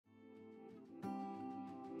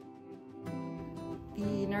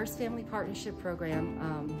The Nurse Family Partnership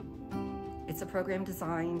Program, it's a program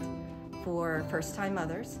designed for first-time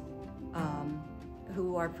mothers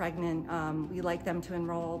who are pregnant. We like them to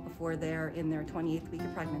enroll before they're in their 28th week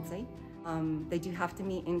of pregnancy. They do have to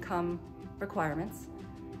meet income requirements,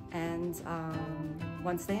 and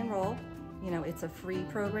once they enroll, it's a free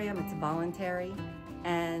program, it's voluntary,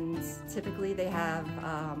 and typically they have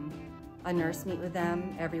a nurse meet with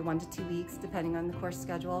them every 1 to 2 weeks, depending on the course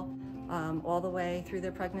schedule, all the way through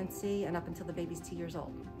their pregnancy and up until the baby's 2 years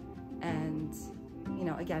old. And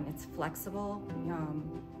again, it's flexible.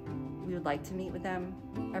 We would like to meet with them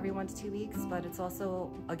every 1 to 2 weeks, but it's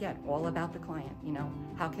also, again, all about the client.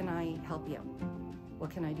 How can I help you? What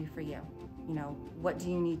can I do for you? What do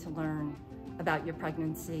you need to learn about your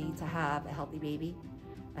pregnancy to have a healthy baby,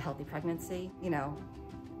 a healthy pregnancy?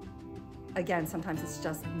 Again, sometimes it's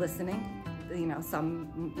just listening.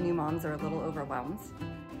 Some new moms are a little overwhelmed.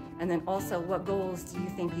 And then also, what goals do you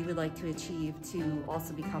think you would like to achieve to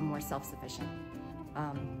also become more self-sufficient?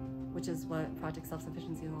 Which is what Project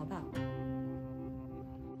Self-Sufficiency is all about.